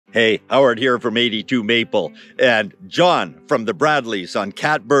Hey, Howard here from 82Maple, and John from the Bradleys on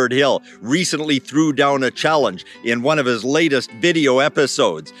Catbird Hill recently threw down a challenge in one of his latest video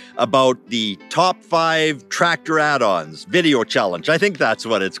episodes about the top 5 tractor add-ons video challenge. I think that's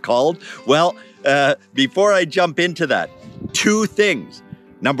what it's called. Well, before I jump into that, 2 things.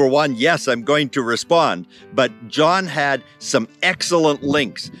 Number 1, yes, I'm going to respond, but John had some excellent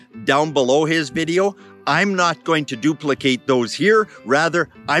links down below his video. I'm not going to duplicate those here. Rather,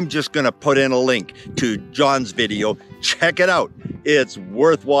 I'm just going to put in a link to John's video. Check it out. It's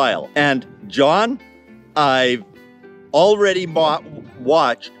worthwhile. And John, I've already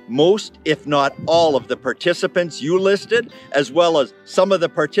watched most, if not all, of the participants you listed, as well as some of the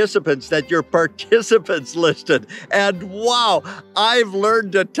participants that your participants listed. And wow, I've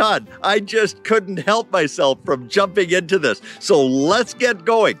learned a ton. I just couldn't help myself from jumping into this. So let's get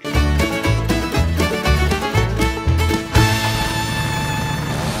going.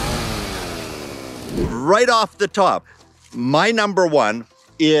 Right off the top, my number 1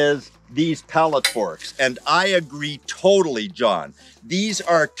 is these pallet forks. And I agree totally, John. These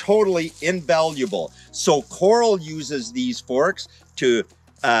are totally invaluable. So Coral uses these forks to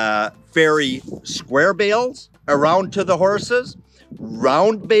ferry square bales around to the horses.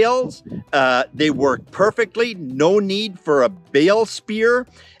 Round bales, they work perfectly. No need for a bale spear.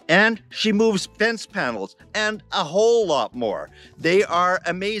 And she moves fence panels and a whole lot more. They are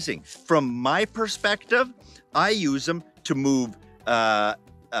amazing. From my perspective, I use them to move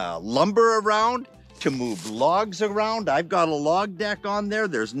lumber around, to move logs around. I've got a log deck on there.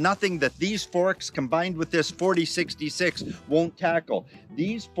 There's nothing that these forks combined with this 4066 won't tackle.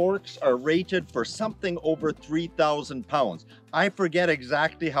 These forks are rated for something over 3,000 pounds. I forget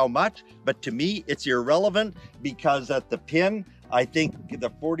exactly how much, but to me, it's irrelevant because at the pin, I think the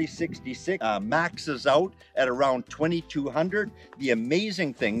 4066 maxes out at around 2,200. The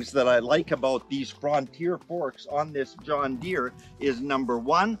amazing things that I like about these Frontier forks on this John Deere is number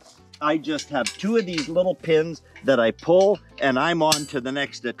 1, I just have 2 of these little pins that I pull and I'm on to the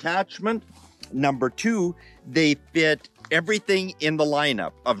next attachment. Number 2, they fit everything in the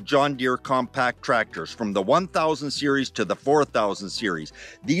lineup of John Deere compact tractors from the 1000 series to the 4000 series.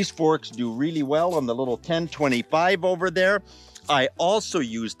 These forks do really well on the little 1025 over there. I also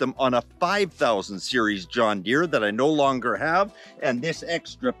used them on a 5000 series John Deere that I no longer have. And this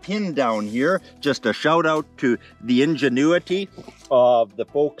extra pin down here, just a shout out to the ingenuity of the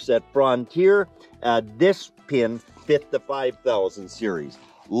folks at Frontier. This pin fit the 5000 series.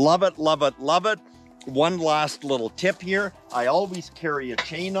 Love it, love it, love it. One last little tip here. I always carry a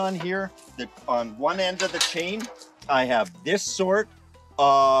chain on here. On one end of the chain, I have this sort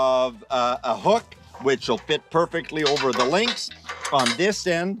of a hook, which will fit perfectly over the links. On this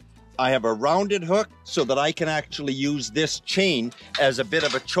end, I have a rounded hook so that I can actually use this chain as a bit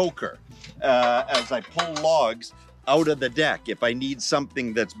of a choker as I pull logs out of the deck if I need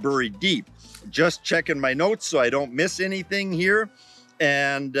something that's buried deep. Just checking my notes so I don't miss anything here.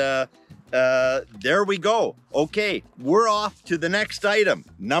 And there we go. Okay, we're off to the next item.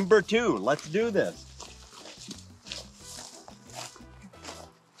 Number 2, let's do this.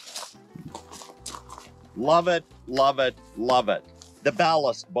 Love it, love it, love it. The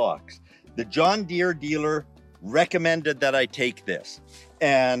ballast box. The John Deere dealer recommended that I take this.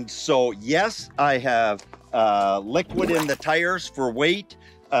 And so, yes, I have liquid in the tires for weight,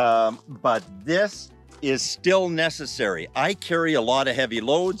 but this is still necessary. I carry a lot of heavy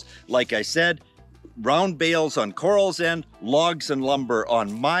loads. Like I said, round bales on Coral's end, logs and lumber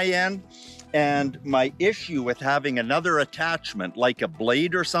on my end. And my issue with having another attachment like a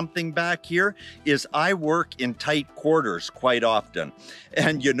blade or something back here is I work in tight quarters quite often.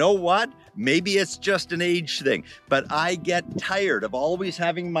 And you know what? Maybe it's just an age thing, but I get tired of always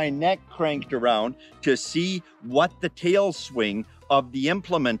having my neck cranked around to see what the tail swing of the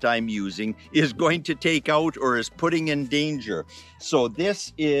implement I'm using is going to take out or is putting in danger. So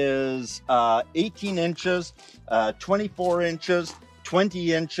this is 18 inches, 24 inches,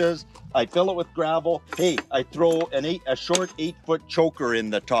 20 inches. I fill it with gravel. Hey, I throw a short 8-foot choker in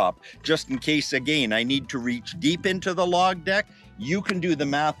the top, just in case, again, I need to reach deep into the log deck. You can do the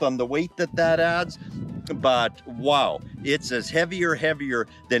math on the weight that adds, but wow, it's as heavier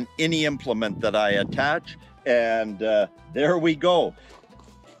than any implement that I attach. And there we go.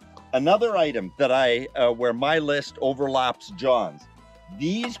 Another item that where my list overlaps John's.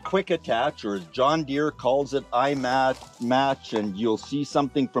 These quick attach, or as John Deere calls it, match, and you'll see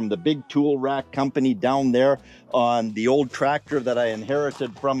something from the big tool rack company down there on the old tractor that I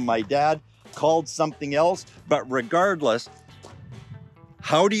inherited from my dad, called something else. But regardless,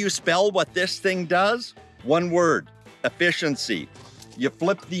 how do you spell what this thing does? One word: efficiency. You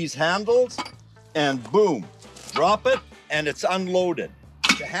flip these handles and boom, drop it and it's unloaded.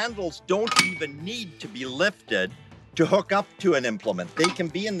 The handles don't even need to be lifted to hook up to an implement. They can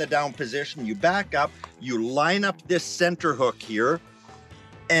be in the down position. You back up, you line up this center hook here,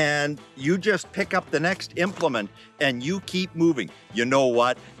 and you just pick up the next implement and you keep moving. You know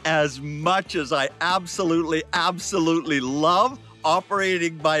what? As much as I absolutely love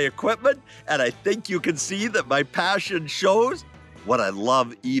operating my equipment, and I think you can see that my passion shows, what I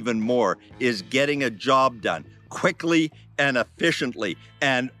love even more is getting a job done quickly and efficiently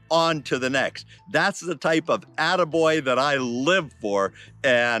and on to the next. That's the type of attaboy that I live for,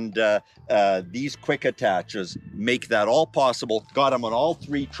 and these quick attaches make that all possible. Got them on all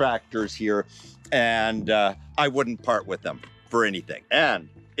 3 tractors here, and I wouldn't part with them for anything. And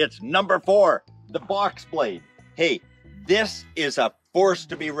it's number 4, the box blade. Hey, this is a force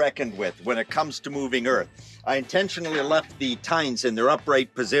to be reckoned with when it comes to moving earth. I intentionally left the tines in their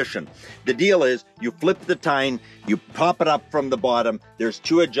upright position. The deal is you flip the tine, you pop it up from the bottom. There's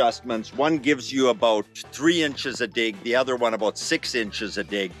 2 adjustments. One gives you about 3 inches a dig, the other one about 6 inches a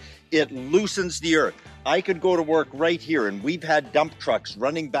dig. It loosens the earth. I could go to work right here, and we've had dump trucks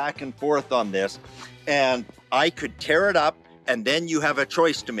running back and forth on this, and I could tear it up, and then you have a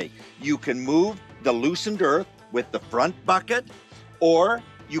choice to make. You can move the loosened earth with the front bucket, or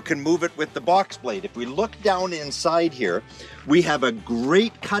you can move it with the box blade. If we look down inside here, we have a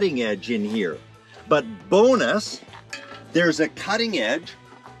great cutting edge in here. But bonus, there's a cutting edge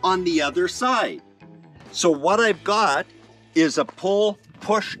on the other side. So what I've got is a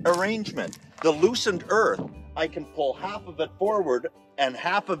pull-push arrangement. The loosened earth, I can pull half of it forward and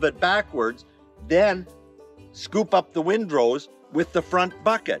half of it backwards, then scoop up the windrows with the front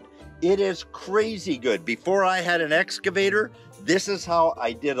bucket. It is crazy good. Before I had an excavator, this is how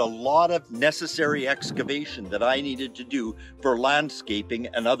I did a lot of necessary excavation that I needed to do for landscaping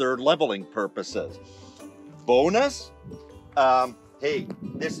and other leveling purposes. Bonus, hey,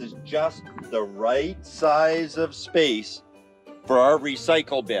 this is just the right size of space for our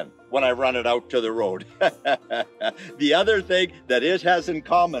recycle bin when I run it out to the road. The other thing that it has in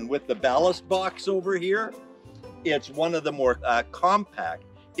common with the ballast box over here, it's one of the more compact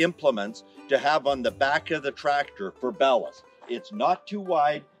implements to have on the back of the tractor for ballast. It's not too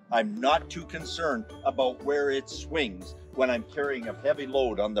wide. I'm not too concerned about where it swings when I'm carrying a heavy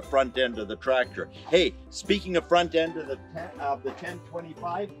load on the front end of the tractor. Hey, speaking of front end of the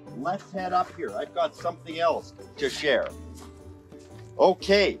 1025, let's head up here. I've got something else to share.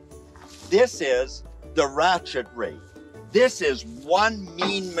 Okay, this is the ratchet rake. This is one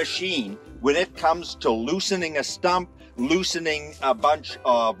mean machine when it comes to loosening a stump, loosening a bunch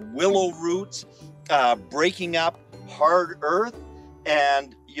of willow roots, breaking up hard earth.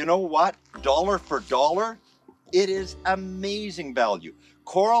 And you know what? Dollar for dollar, it is amazing value.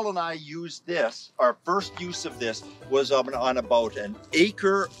 Coral and I used this. Our first use of this was on about an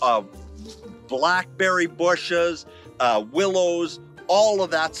acre of blackberry bushes, willows, all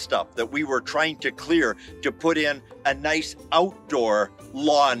of that stuff that we were trying to clear to put in a nice outdoor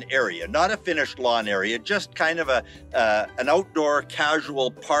lawn area, not a finished lawn area, just kind of an outdoor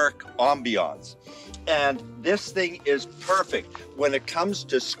casual park ambiance. And this thing is perfect when it comes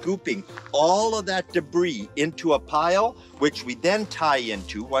to scooping all of that debris into a pile, which we then tie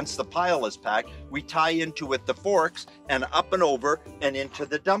into. Once the pile is packed, we tie into with the forks and up and over and into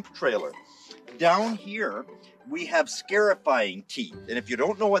the dump trailer. Down here, we have scarifying teeth. And if you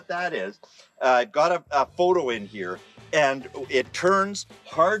don't know what that is, I've got a photo in here, and it turns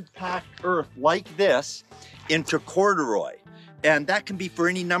hard packed earth like this into corduroy. And that can be for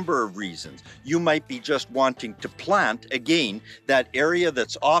any number of reasons. You might be just wanting to plant, again, that area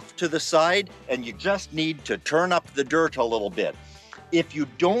that's off to the side, and you just need to turn up the dirt a little bit. If you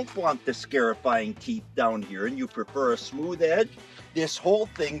don't want the scarifying teeth down here and you prefer a smooth edge, this whole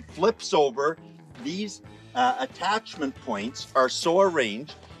thing flips over. These attachment points are so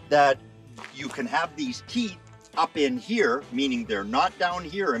arranged that you can have these teeth up in here, meaning they're not down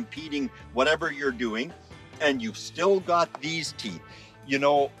here impeding whatever you're doing, and you've still got these teeth. You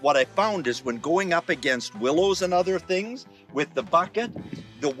know, what I found is when going up against willows and other things with the bucket,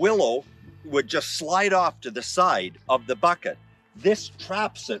 the willow would just slide off to the side of the bucket. This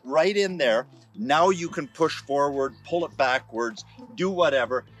traps it right in there. Now you can push forward, pull it backwards, do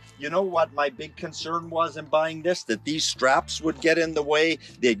whatever. You know what my big concern was in buying this? That these straps would get in the way,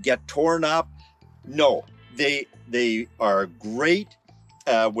 they'd get torn up. No, they are great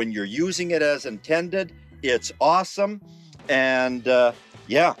when you're using it as intended. It's awesome, and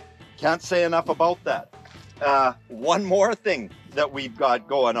yeah, can't say enough about that. One more thing that we've got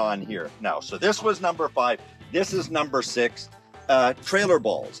going on here now. So this was number 5. This is number 6. trailer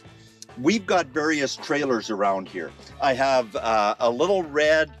balls. We've got various trailers around here. I have a little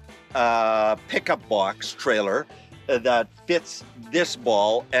red pickup box trailer that fits this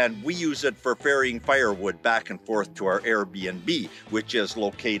ball, and we use it for ferrying firewood back and forth to our Airbnb, which is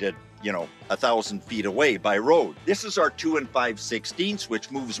located, you know, 1,000 feet away by road. This is our 2 5/16,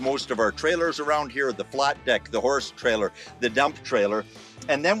 which moves most of our trailers around here, the flat deck, the horse trailer, the dump trailer.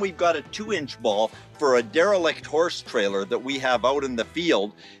 And then we've got a 2-inch ball for a derelict horse trailer that we have out in the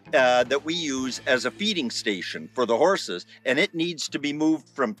field that we use as a feeding station for the horses, and it needs to be moved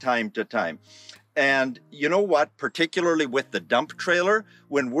from time to time. And you know what, particularly with the dump trailer,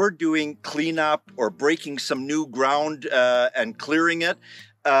 when we're doing cleanup or breaking some new ground and clearing it,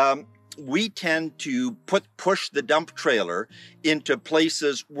 we tend to push the dump trailer into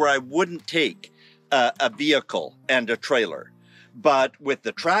places where I wouldn't take a vehicle and a trailer. But with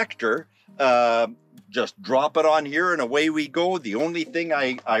the tractor, just drop it on here and away we go. The only thing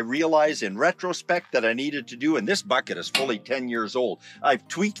I realize in retrospect that I needed to do, and this bucket is fully 10 years old, I've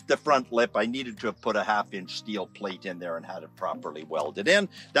tweaked the front lip. I needed to have put a 1/2-inch steel plate in there and had it properly welded in.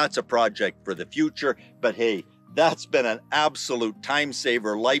 That's a project for the future, but hey, that's been an absolute time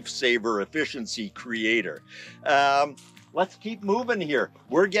saver, life saver, efficiency creator. Let's keep moving here.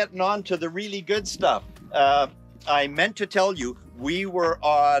 We're getting on to the really good stuff. I meant to tell you, we were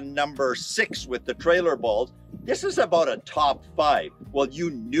on number 6 with the trailer balls. This is about a top 5. Well,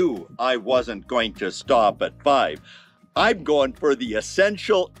 you knew I wasn't going to stop at 5. I'm going for the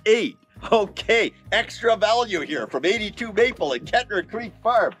essential 8. Okay, extra value here from 82Maple at Kettner Creek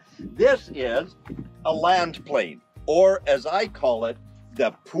Farm. This is a land plane, or as I call it,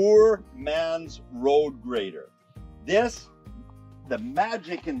 the poor man's road grader. This, the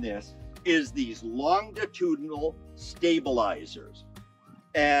magic in this is these longitudinal stabilizers.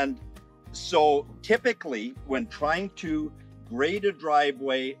 And so typically when trying to grade a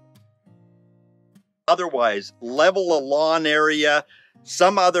driveway, otherwise level a lawn area,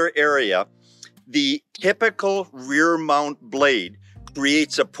 some other area, the typical rear mount blade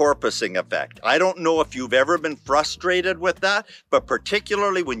creates a porpoising effect. I don't know if you've ever been frustrated with that, but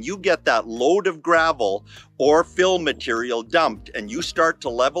particularly when you get that load of gravel or fill material dumped and you start to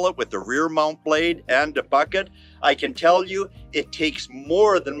level it with the rear mount blade and a bucket, I can tell you it takes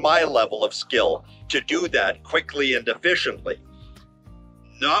more than my level of skill to do that quickly and efficiently.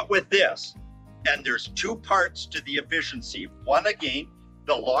 Not with this. And there's 2 parts to the efficiency. One, again,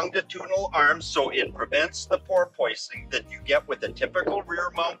 the longitudinal arms, so it prevents the porpoising that you get with a typical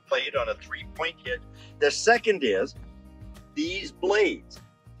rear mount blade on a 3-point hit. The second is these blades.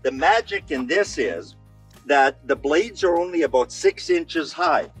 The magic in this is that the blades are only about 6 inches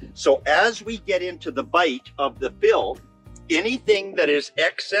high. So as we get into the bite of the fill, anything that is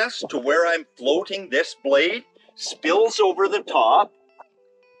excess to where I'm floating this blade spills over the top,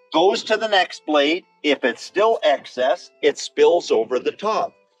 goes to the next blade. If it's still excess, it spills over the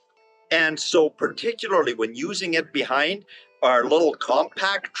top. And so particularly when using it behind our little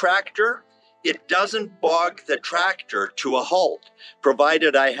compact tractor, it doesn't bog the tractor to a halt,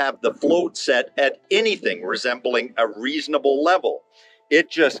 provided I have the float set at anything resembling a reasonable level. It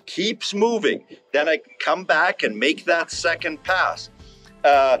just keeps moving. Then I can come back and make that second pass.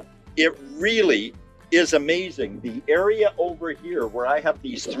 It really is amazing. The area over here where I have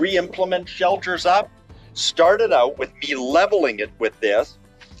these 3 implement shelters up started out with me leveling it with this,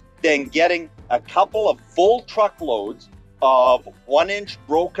 then getting a couple of full truckloads of 1-inch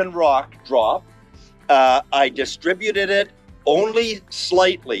broken rock drop. I distributed it only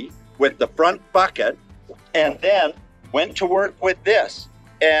slightly with the front bucket and then went to work with this.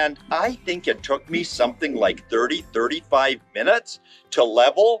 And I think it took me something like 30-35 minutes to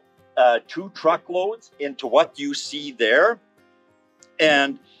level 2 truckloads into what you see there.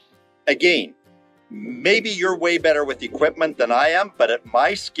 And again, maybe you're way better with equipment than I am, but at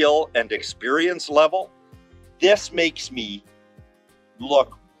my skill and experience level, this makes me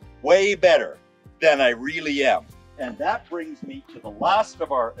look way better than I really am. And that brings me to the last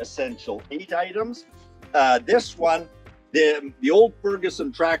of our essential 8 items. This one, the old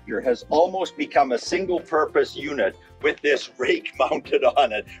Ferguson tractor has almost become a single-purpose unit with this rake mounted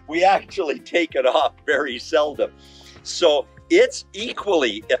on it. We actually take it off very seldom. So it's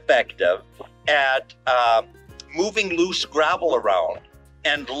equally effective at moving loose gravel around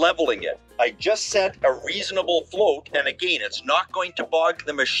and leveling it. I just set a reasonable float, and again, it's not going to bog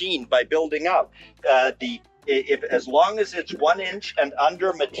the machine by building up. As long as it's 1 inch and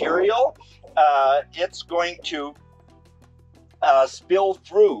under material, it's going to spill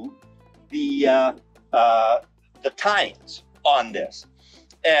through the tines on this.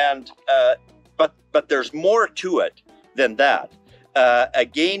 And but there's more to it than that.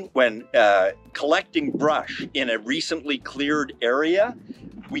 Again, when collecting brush in a recently cleared area,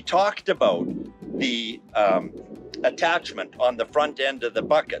 we talked about the attachment on the front end of the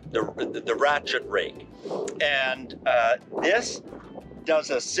bucket, the ratchet rake. And this does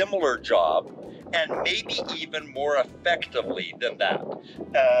a similar job, and maybe even more effectively than that.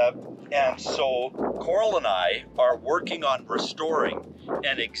 And so Coral and I are working on restoring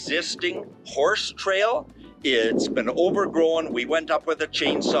an existing horse trail. It's been overgrown. We went up with a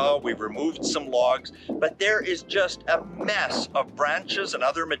chainsaw, we removed some logs, but there is just a mess of branches and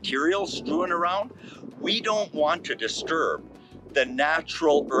other materials strewn around. We don't want to disturb the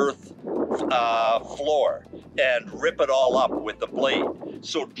natural earth floor and rip it all up with the blade.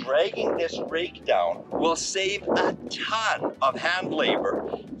 So dragging this rake down will save a ton of hand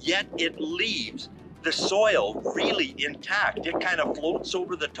labor, yet it leaves the soil really intact. It kind of floats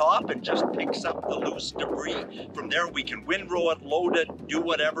over the top and just picks up the loose debris. From there we can windrow it, load it, do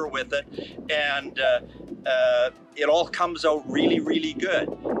whatever with it, and it all comes out really, really good.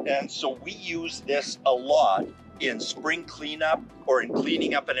 And so we use this a lot in spring cleanup or in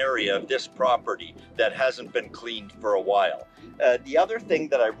cleaning up an area of this property that hasn't been cleaned for a while. The other thing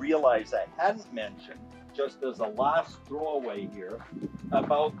that I realized I hadn't mentioned, just as a last throwaway here,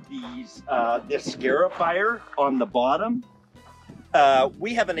 about these this scarifier on the bottom.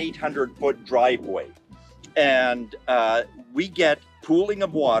 We have an 800-foot driveway, and we get pooling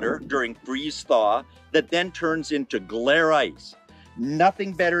of water during freeze thaw that then turns into glare ice.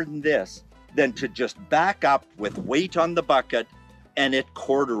 Nothing better than this than to just back up with weight on the bucket, and it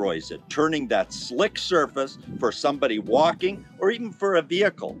corduroys it, turning that slick surface for somebody walking or even for a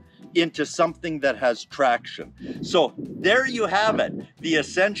vehicle into something that has traction. So there you have it, the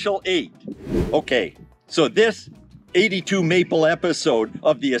Essential 8. Okay, so this 82Maple episode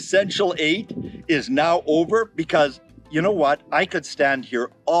of the Essential 8 is now over, because you know what? I could stand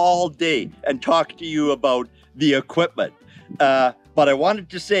here all day and talk to you about the equipment. But I wanted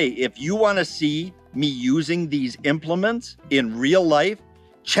to say, if you want to see me using these implements in real life,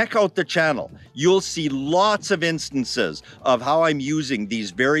 check out the channel. You'll see lots of instances of how I'm using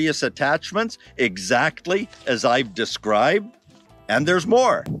these various attachments exactly as I've described. And there's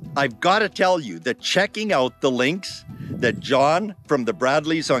more. I've got to tell you that checking out the links that John from the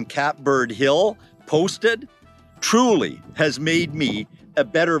Bradleys on Catbird Hill posted truly has made me a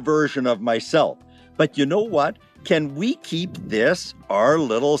better version of myself. But you know what? Can we keep this our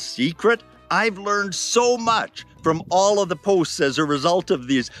little secret? I've learned so much from all of the posts as a result of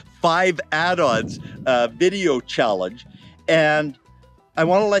these 5 add-ons video challenge. And I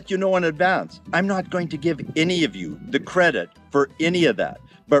want to let you know in advance, I'm not going to give any of you the credit for any of that.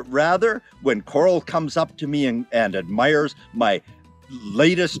 But rather, when Coral comes up to me and admires my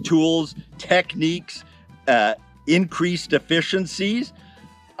latest tools, techniques, increased efficiencies,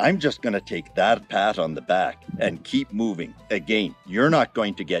 I'm just going to take that pat on the back and keep moving. Again, you're not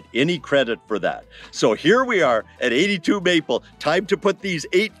going to get any credit for that. So here we are at 82Maple, time to put these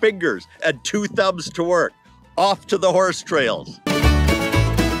 8 fingers and 2 thumbs to work. Off to the horse trails.